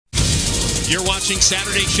You're watching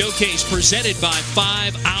Saturday Showcase presented by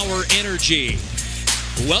 5 Hour Energy.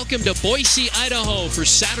 Welcome to Boise, Idaho for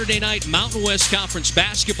Saturday night Mountain West Conference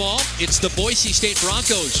basketball. It's the Boise State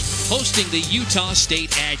Broncos hosting the Utah State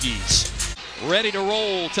Aggies. Ready to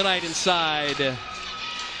roll tonight inside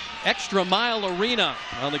Extra Mile Arena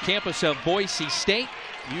on the campus of Boise State.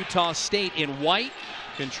 Utah State in white,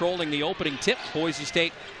 controlling the opening tip. Boise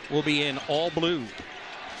State will be in all blue.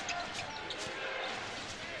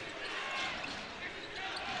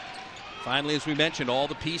 Finally, as we mentioned, all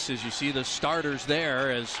the pieces. You see the starters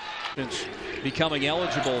there as it's becoming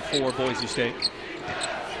eligible for Boise State.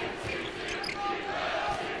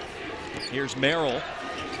 Here's Merrill.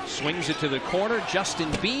 Swings it to the corner.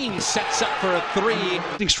 Justin Bean sets up for a three.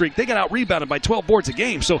 Streak. They got out-rebounded by 12 boards a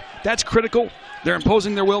game, so that's critical. They're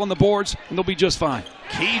imposing their will on the boards, and they'll be just fine.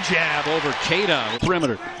 Key jab over Keita.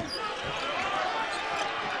 Perimeter.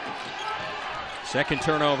 Second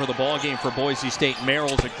turnover of the ball game for Boise State.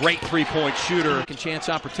 Merrill's a great three-point shooter. Second chance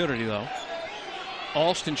opportunity, though.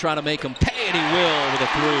 Alston trying to make him pay, and he will with a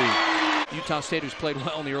three. Utah State has played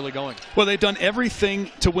well in the early going. Well, they've done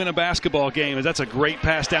everything to win a basketball game, and that's a great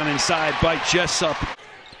pass down inside by Jessup.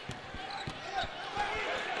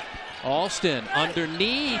 Alston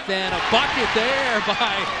underneath, and a bucket there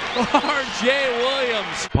by R.J.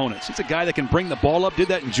 Williams. Opponents. He's a guy that can bring the ball up. Did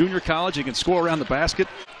that in junior college. He can score around the basket.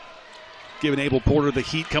 Giving Abel Porter the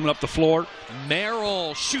heat coming up the floor.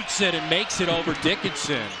 Merrill shoots it and makes it over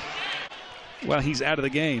Dickinson. Well, he's out of the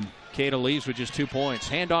game. Keita leaves with just 2 points.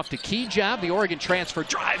 Hand off to Keyjob. The Oregon transfer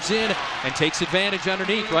drives in and takes advantage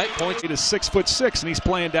underneath, right? Points. He is 6'6", and he's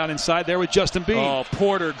playing down inside there with Justin Bean. Oh,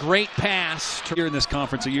 Porter, great pass. Here in this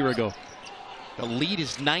conference a year ago. The lead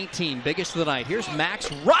is 19, biggest of the night. Here's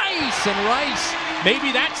Max Rice, and Rice,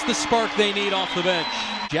 maybe that's the spark they need off the bench.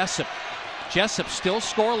 Jessup still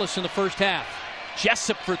scoreless in the first half.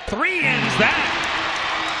 Jessup for three ends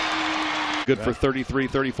that. Good for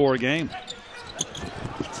 33-34 a game.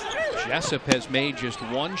 Jessup has made just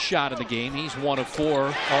one shot in the game. He's 1 of 4.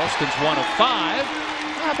 Alston's 1 of 5.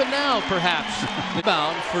 But now perhaps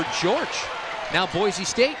rebound for George. Now Boise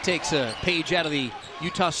State takes a page out of the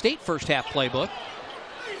Utah State first half playbook.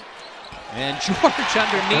 And George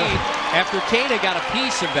underneath after Keita got a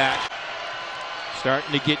piece of that.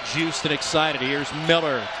 Starting to get juiced and excited. Here's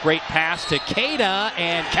Miller. Great pass to Keita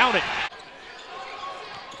and count it.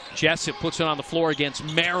 Jessup puts it on the floor against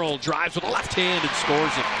Merrill. Drives with the left hand and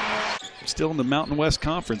scores it. Still in the Mountain West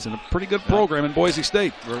Conference and a pretty good program in Boise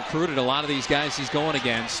State. Recruited a lot of these guys he's going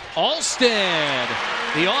against. Alston,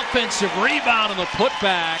 the offensive rebound and the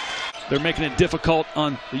putback. They're making it difficult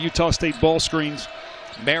on the Utah State ball screens.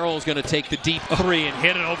 Merrill's going to take the deep three and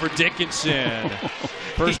hit it over Dickinson.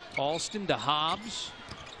 First, Alston to Hobbs.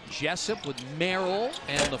 Jessup with Merrill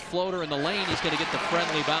and the floater in the lane. He's going to get the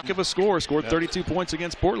friendly bounce. Give a score. Scored 32 points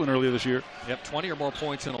against Portland earlier this year. Yep, 20 or more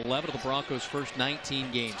points in 11 of the Broncos' first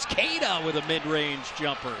 19 games. Keita with a mid-range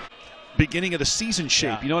jumper. Beginning of the season shape,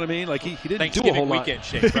 yeah. You know what I mean? Like he didn't do a whole lot. Weekend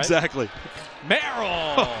shape, right? Exactly.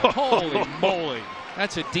 Merrill! Holy moly.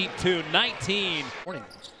 That's a deep 2, 19. Morning.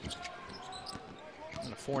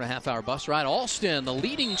 And a 4.5-hour bus ride. Alston, the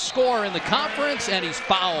leading scorer in the conference, and he's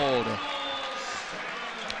fouled.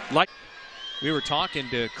 Like we were talking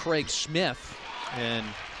to Craig Smith, and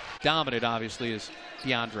dominant obviously is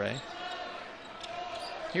DeAndre.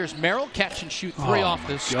 Here's Merrill, catch and shoot three off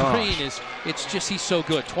the screen. It's just he's so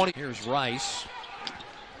good. 20. Here's Rice.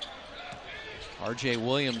 R.J.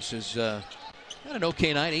 Williams has had an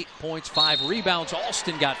okay night. 8 points, 5 rebounds.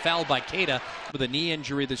 Alston got fouled by Keita with a knee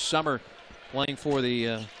injury this summer, playing for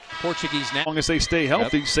the Portuguese now. As long as they stay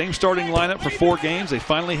healthy, yep. Same starting lineup for 4 games. They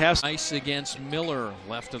finally have. Nice against Miller,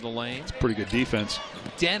 left of the lane. It's pretty good defense.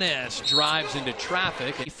 Dennis drives into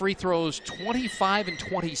traffic. Free throws 25 and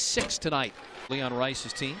 26 tonight. Leon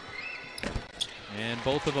Rice's team. And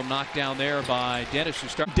both of them knocked down there by Dennis, who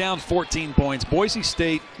started down 14 points. Boise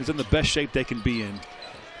State is in the best shape they can be in.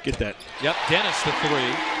 Get that. Yep, Dennis the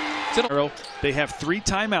three. They have 3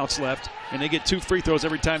 timeouts left, and they get 2 free throws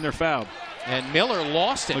every time they're fouled. And Miller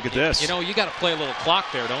lost it. Look at this. You know, you got to play a little clock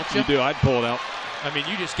there, don't you? You do. I'd pull it out. I mean,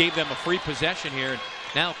 you just gave them a free possession here. And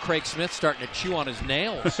now Craig Smith's starting to chew on his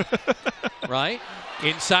nails. Right?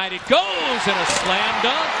 Inside it goes, and a slam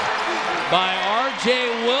dunk by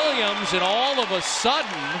R.J. Williams. And all of a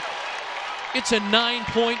sudden, it's a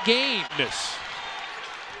 9-point game.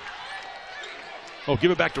 Oh, give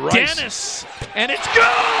it back to Rice. Dennis, and it's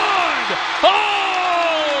good! Oh!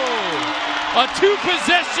 A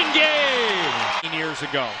 2-possession game! Years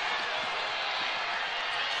ago.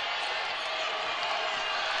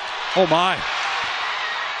 Oh my.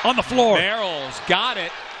 On the floor. Merrill's got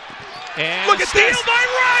it. And look at steal this. by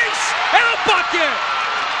Rice! And a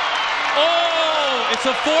It's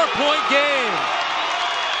a 4-point game.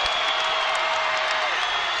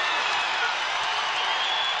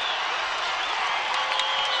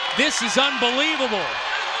 This is unbelievable.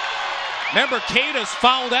 Remember, Cada's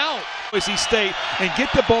fouled out. Boise State and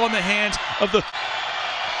get the ball in the hands of the...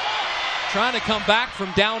 Trying to come back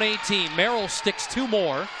from down 18. Merrill sticks 2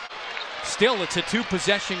 more. Still, it's a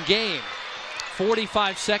 2-possession game.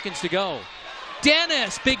 45 seconds to go.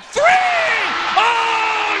 Dennis, big 3!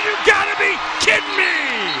 Oh, you gotta be kidding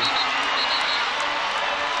me!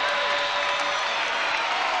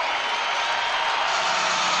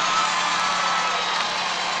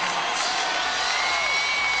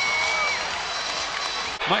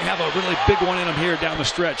 Might have a really big one in him here down the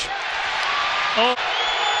stretch. Oh.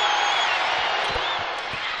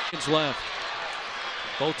 Left.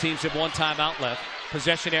 Both teams have 1 timeout left.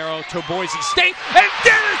 Possession arrow to Boise State, and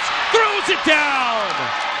Dennis throws it down!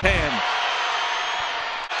 10.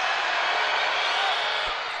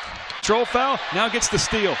 Control foul, now gets the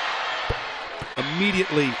steal.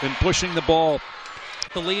 Immediately in pushing the ball.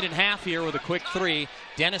 The lead in half here with a quick 3.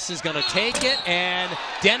 Dennis is going to take it, and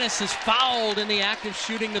Dennis is fouled in the act of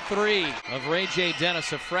shooting the 3 of Ray J.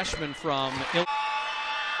 Dennis, a freshman from Illinois.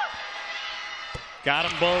 Got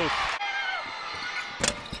them both.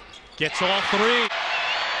 Gets all 3.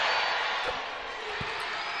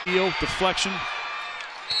 Steal, deflection,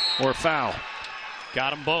 or a foul.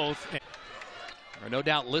 Got them both. Or no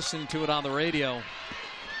doubt listening to it on the radio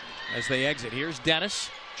as they exit. Here's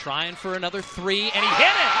Dennis trying for another 3, and he hit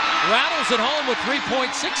it! Rattles it home with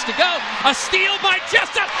 3.6 to go. A steal by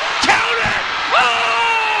Jessup. Count it!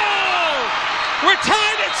 Oh! We're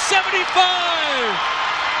tied at 75!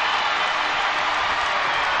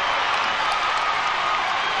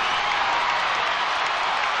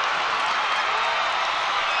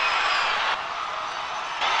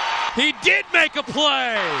 He did make a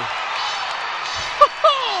play.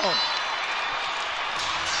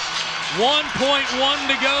 1.1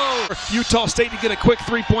 to go. Utah State to get a quick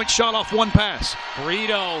 3-point shot off 1 pass.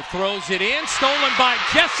 Brito throws it in, stolen by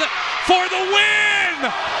Jessup for the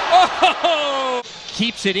win. Oh!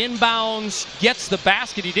 Keeps it inbounds, gets the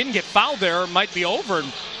basket. He didn't get fouled there. It might be over,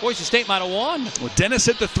 and Boise State might have won. Well, Dennis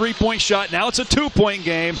hit the 3-point shot. Now it's a 2-point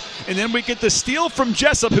game. And then we get the steal from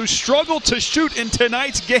Jessup, who struggled to shoot in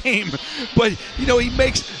tonight's game. But, you know, he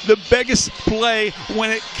makes the biggest play when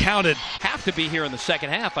it counted. Have to be here in the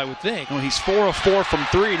second half, I would think. Well, he's 4 of 4 from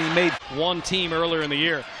 3, and he made 1 team earlier in the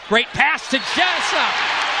year. Great pass to Jessup.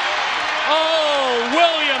 Oh,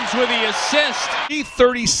 Williams with the assist.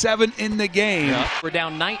 37 in the game. Yeah. We're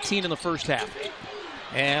down 19 in the first half.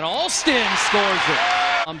 And Alston scores it.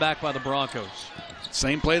 I'm back by the Broncos.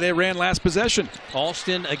 Same play they ran last possession.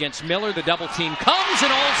 Alston against Miller. The double team comes,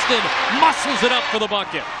 and Alston muscles it up for the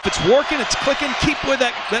bucket. If it's working, it's clicking. Keep with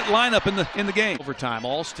that lineup in the game. Overtime,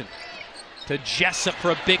 Alston to Jessup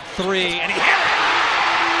for a big 3, and he hit it.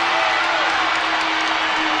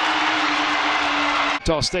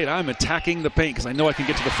 Utah State, I'm attacking the paint because I know I can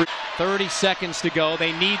get to the free. 30 seconds to go.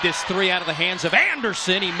 They need this 3 out of the hands of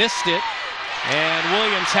Anderson. He missed it, and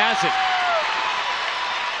Williams has it.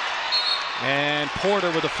 And Porter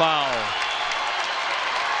with a foul.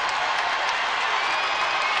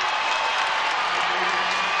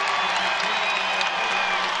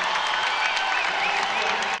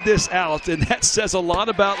 This out, and that says a lot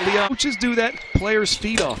about Leon. Coaches do that, players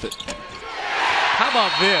feed off it. How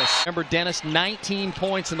about this? Remember, Dennis, 19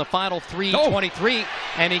 points in the final 3:23,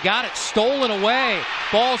 and he got it stolen away.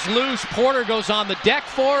 Ball's loose. Porter goes on the deck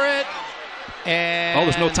for it. And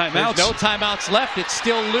there's no timeouts. There's no timeouts left. It's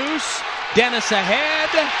still loose. Dennis ahead.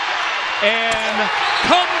 And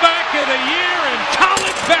comeback of the year in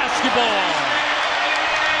college basketball.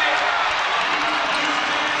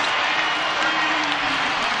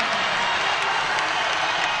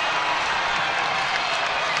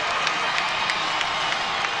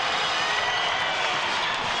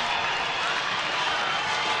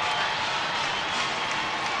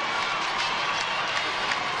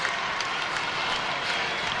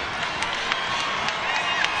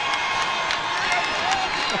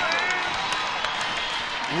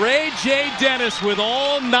 Ray J. Dennis with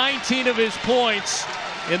all 19 of his points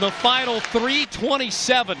in the final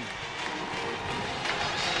 3:27.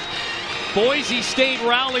 Boise State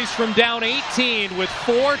rallies from down 18 with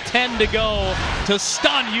 4:10 to go to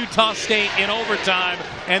stun Utah State in overtime,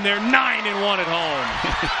 and they're 9-1 at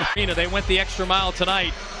home. They went the extra mile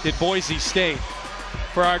tonight, did Boise State.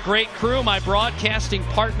 For our great crew, my broadcasting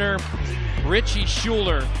partner, Richie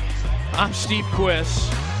Schuler, I'm Steve Quiss.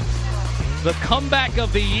 The comeback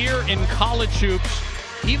of the year in college hoops,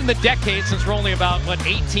 even the decade, since we're only about,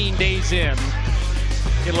 18 days in.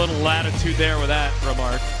 Get a little latitude there with that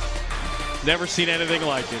remark. Never seen anything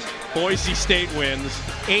like it. Boise State wins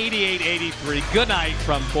 88-83. Good night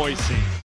from Boise.